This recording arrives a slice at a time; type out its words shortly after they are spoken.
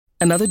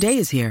Another day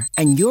is here,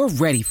 and you're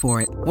ready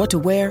for it. What to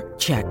wear?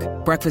 Check.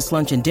 Breakfast,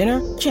 lunch, and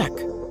dinner? Check.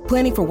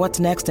 Planning for what's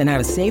next and how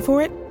to save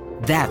for it?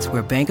 That's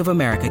where Bank of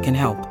America can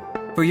help.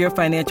 For your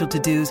financial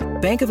to-dos,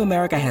 Bank of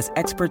America has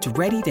experts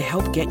ready to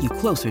help get you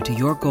closer to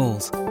your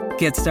goals.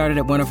 Get started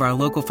at one of our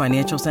local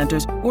financial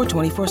centers or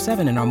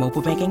 24/7 in our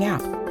mobile banking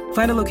app.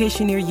 Find a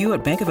location near you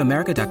at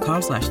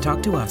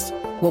bankofamerica.com/talktous.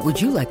 What would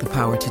you like the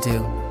power to do?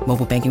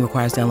 Mobile banking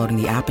requires downloading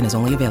the app and is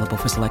only available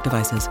for select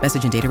devices.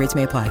 Message and data rates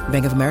may apply.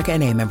 Bank of America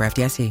NA, member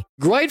FDIC.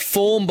 Great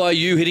form by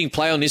you hitting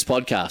play on this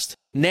podcast.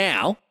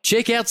 Now,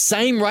 check out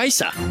Same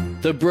Racer,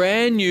 the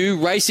brand new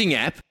racing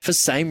app for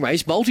same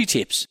race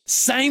multi-tips.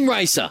 Same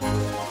Racer.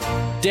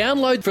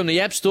 Download from the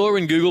App Store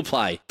and Google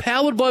Play.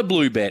 Powered by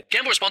Bluebet.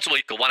 Gamble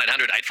responsibly. Call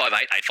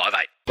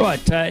 1-800-858-858.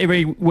 Right,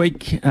 every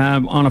week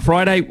on a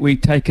Friday, we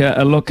take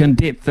a look in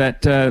depth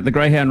at the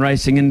greyhound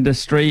racing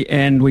industry,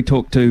 and we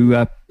talk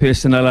to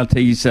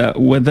personalities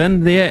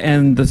within there.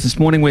 And this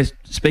morning we're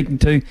speaking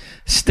to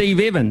Steve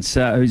Evans,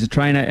 who's a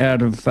trainer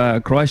out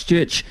of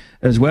Christchurch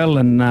as well,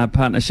 in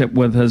partnership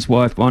with his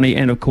wife Bonnie,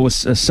 and of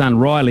course his son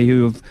Riley,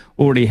 who we've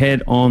already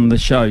had on the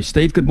show.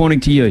 Steve, good morning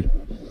to you.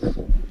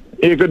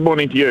 Yeah, good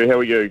morning to you. How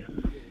are you?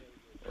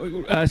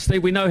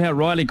 Steve, we know how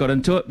Riley got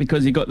into it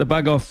because he got the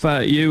bug off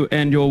you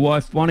and your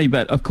wife Bonnie,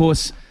 but of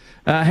course,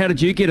 how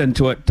did you get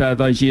into it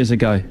those years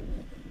ago?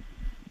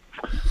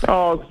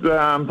 Oh, it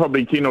was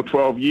probably 10 or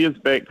 12 years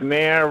back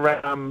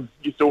now.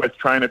 Used to always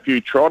train a few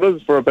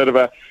trotters for a bit of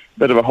a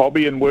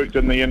hobby, and worked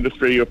in the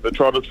industry of the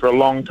trotters for a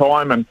long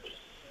time, and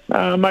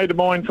a mate of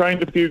mine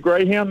trained a few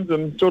greyhounds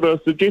and sort of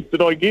suggested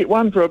I get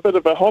one for a bit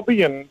of a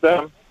hobby, and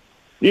so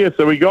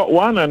we got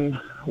one, and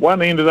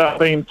one ended up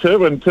being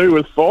 2, and 2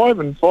 was 5,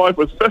 and 5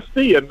 was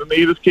 50, and then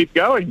you just keep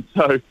going.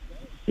 So,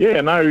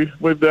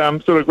 we've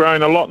sort of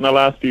grown a lot in the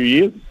last few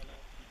years.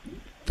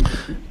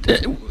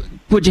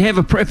 Would you have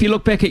if you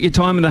look back at your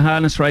time in the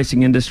harness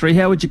racing industry,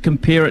 how would you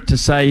compare it to,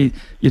 say,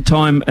 your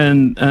time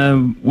in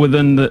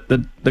within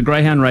the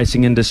greyhound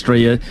racing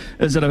industry?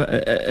 Is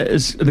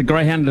the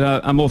greyhound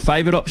a more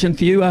favoured option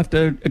for you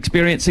after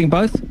experiencing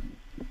both?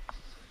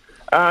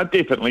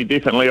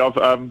 Definitely.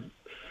 I've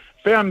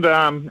found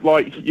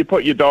like you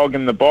put your dog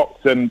in the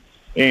box and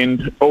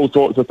all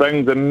sorts of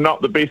things, and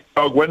not the best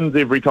dog wins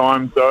every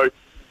time. So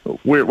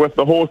with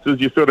the horses,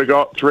 you sort of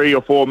got 3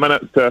 or 4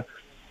 minutes to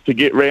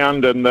get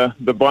round, and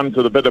the ones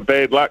with a bit of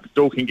bad luck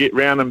still can get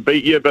round and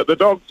beat you. But the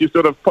dogs, you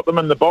sort of put them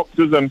in the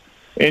boxes, and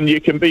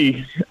you can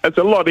it's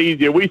a lot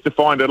easier. We used to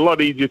find it a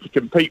lot easier to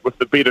compete with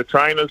the better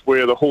trainers,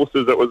 where the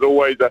horses, it was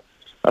always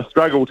a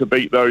struggle to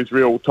beat those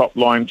real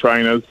top-line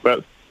trainers.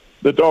 But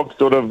the dogs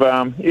sort of,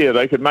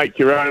 they could make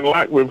your own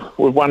luck. We've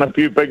won a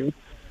few big,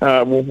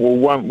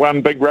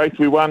 one big race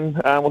we won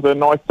with a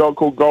nice dog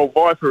called Gold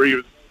Viper.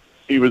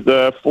 He was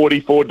a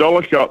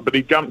 $44 shot, but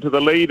he jumped to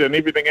the lead, and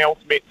everything else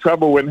met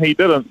trouble when he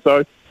didn't.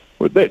 So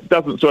that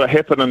doesn't sort of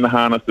happen in the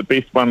harness. The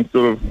best ones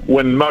sort of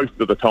win most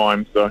of the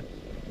time. So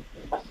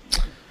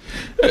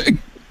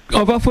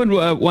I've often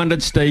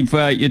wondered, Steve,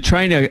 you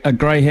train a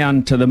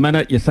greyhound to the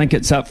minute, you think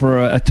it's up for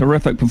a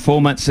terrific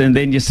performance, and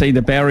then you see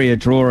the barrier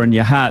draw and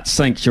your heart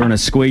sinks, you're in a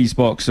squeeze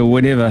box or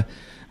whatever.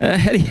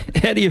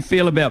 How do you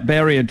feel about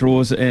barrier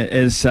draws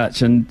as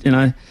such, and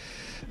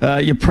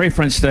your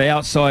preference to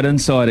outside,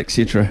 inside,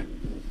 etc.?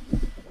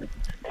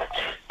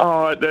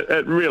 Oh,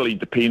 it really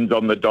depends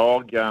on the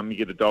dog. You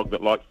get a dog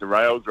that likes the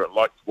rails or it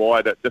likes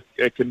wide.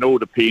 It can all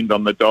depend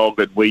on the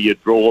dog and where you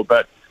draw,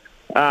 but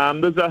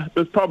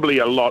there's probably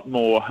a lot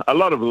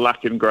of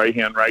luck in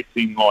greyhound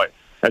racing. Like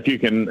if you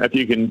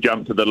can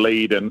jump to the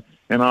lead, and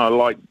I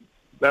like,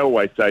 they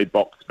always say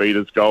box speed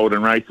is gold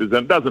in races, and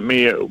it doesn't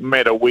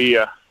matter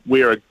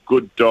where a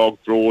good dog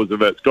draws.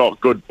 If it's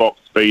got good box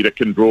speed, it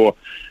can draw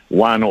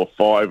 1 or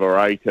 5 or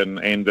 8,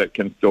 and it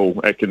can still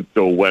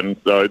win.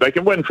 So they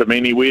can win from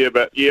anywhere,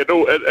 but yeah,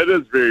 it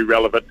is very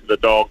relevant to the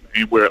dog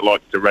and where it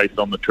likes to race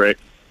on the track.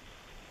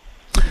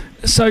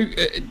 So,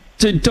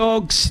 do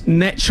dogs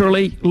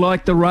naturally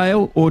like the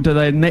rail, or do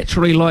they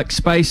naturally like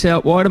space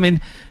out wide? I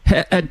mean,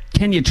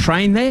 can you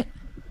train that?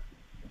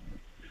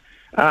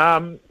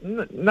 No,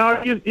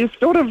 they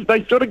sort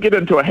of get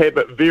into a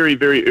habit very,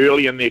 very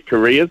early in their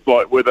careers,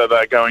 like whether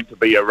they're going to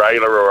be a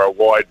railer or a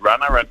wide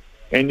runner.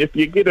 And if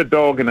you get a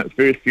dog in its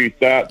first few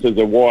starts as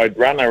a wide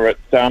runner,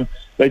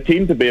 they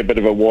tend to be a bit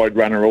of a wide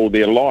runner all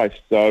their life.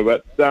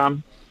 So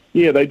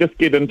they just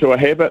get into a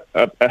habit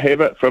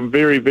from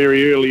very,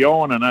 very early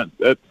on, and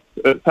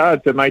it's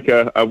hard to make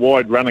a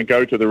wide runner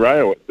go to the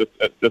rail.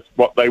 It's just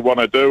what they want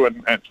to do,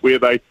 and it's where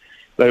they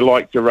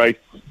like to race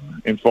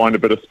and find a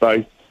bit of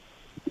space.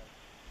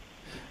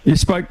 You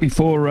spoke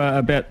before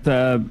about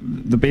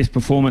the best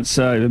performance,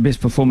 the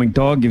best performing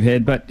dog you've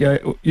had, but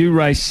you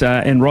race,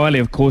 and Riley,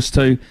 of course,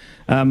 too.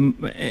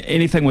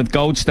 Anything with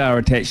Gold Star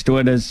attached to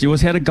it is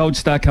yours. How did Gold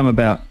Star come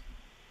about?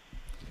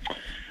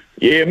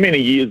 Yeah, many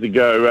years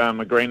ago,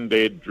 my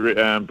granddad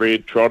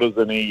bred trotters,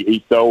 and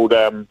he sold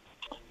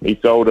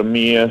a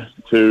mare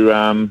to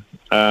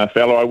a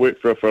fellow I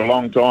worked for a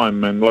long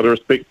time, and a lot of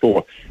respect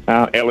for,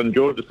 Alan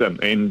Georgeson,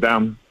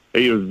 and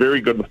he was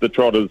very good with the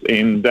trotters,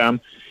 and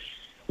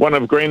one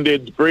of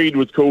Granddad's breed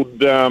was called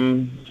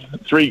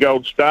 3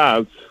 Gold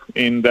Stars,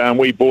 and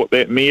we bought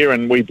that mare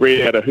and we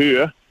bred out of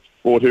her,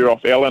 bought her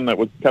off Ellen. That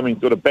was coming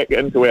sort of back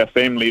into our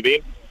family then.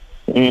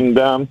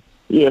 And,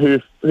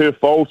 her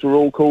foals were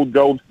all called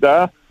Gold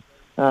Star.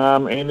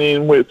 And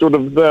then we're sort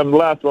of, the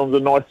last one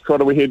was a nice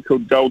trotter we had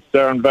called Gold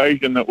Star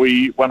Invasion that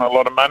we won a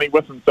lot of money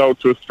with and sold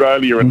to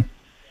Australia. And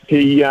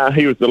he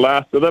was the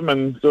last of them,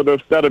 and sort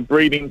of started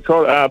breeding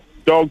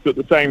dogs at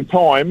the same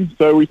time.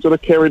 So we sort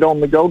of carried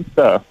on the Gold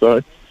Star.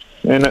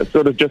 And it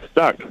sort of just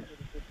stuck.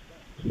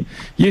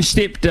 You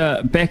stepped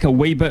back a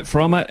wee bit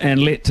from it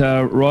and let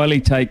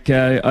Riley take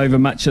over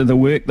much of the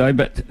work, though.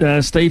 But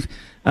Steve,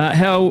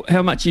 how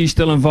much are you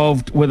still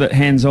involved with it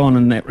hands-on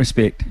in that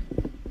respect?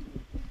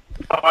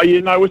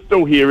 We're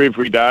still here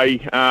every day.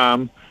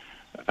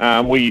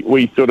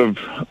 We sort of,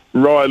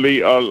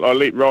 Riley, I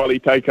let Riley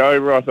take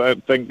over. I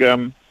think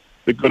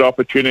the good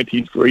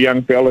opportunities for a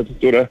young fella to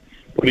sort of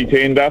put his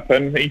hand up,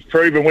 and he's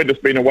proven. We've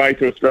just been away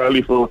to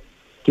Australia for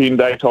 10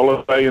 days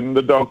holiday, and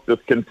the dog's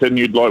just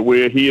continued like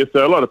we're here.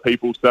 So a lot of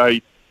people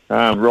say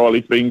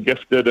Riley's been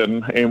gifted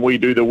and we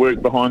do the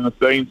work behind the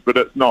scenes, but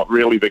it's not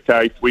really the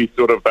case. We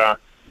sort of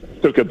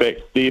took a back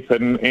step,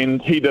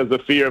 and he does a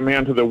fair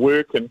amount of the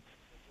work, and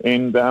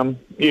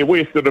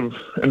we're sort of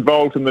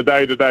involved in the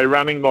day-to-day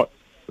running. Like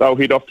they'll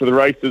head off to the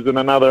races in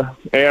another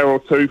hour or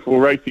two for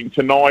racing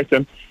tonight,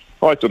 and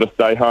I sort of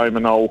stay home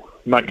and I'll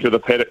make sure the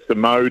paddocks are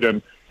mowed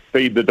and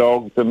feed the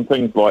dogs and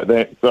things like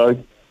that. So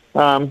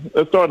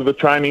aside of the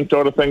training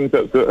side of things,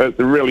 it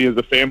really is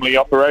a family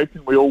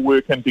operation. We all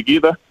work in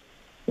together,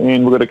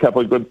 and we've got a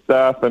couple of good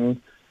staff,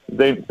 and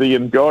Zancy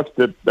and Josh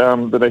that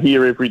are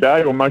here every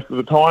day or most of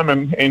the time,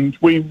 and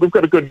we've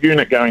got a good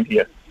unit going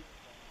here.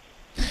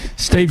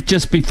 Steve,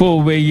 just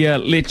before we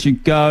let you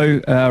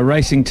go,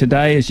 racing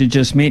today, as you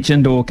just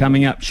mentioned, or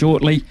coming up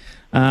shortly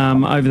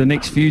over the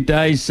next few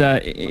days,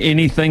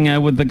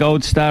 anything with the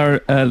Gold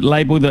Star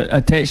label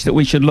attached that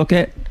we should look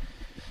at?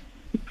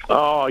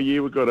 Oh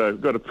yeah, we've got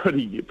a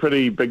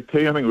pretty big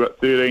team. I think we've got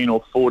 13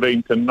 or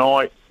 14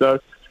 tonight. So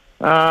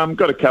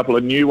got a couple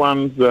of new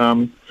ones.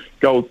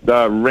 Gold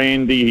Star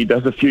Randy, he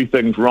does a few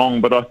things wrong,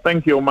 but I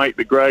think he'll make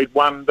the grade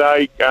one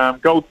day.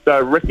 Gold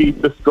Star Ricky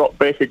just dropped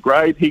back a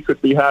grade. He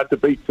could be hard to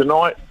beat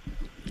tonight.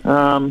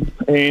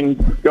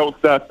 And Gold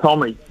Star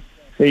Tommy,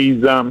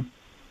 he's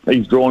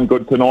drawn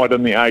good tonight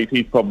in the 8.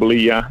 He's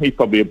probably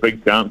a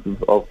big chance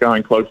of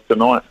going close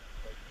tonight.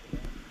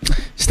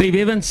 Steve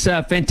Evans,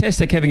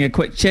 fantastic having a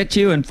quick chat to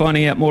you and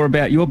finding out more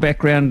about your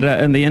background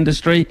in the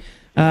industry.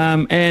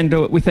 And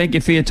we thank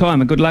you for your time,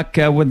 and good luck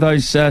with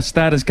those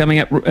starters coming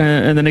up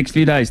in the next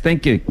few days.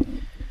 Thank you.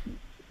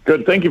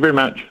 Good, thank you very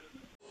much.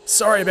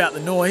 Sorry about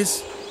the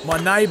noise.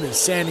 My neighbour's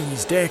sanding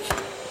his deck.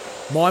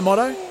 My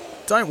motto,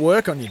 don't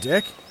work on your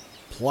deck,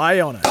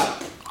 play on it.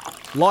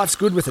 Life's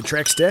good with a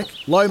Trex deck,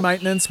 low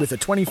maintenance with a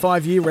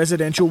 25-year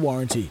residential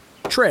warranty.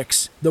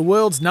 Trex, the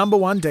world's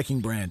 #1 decking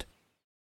brand.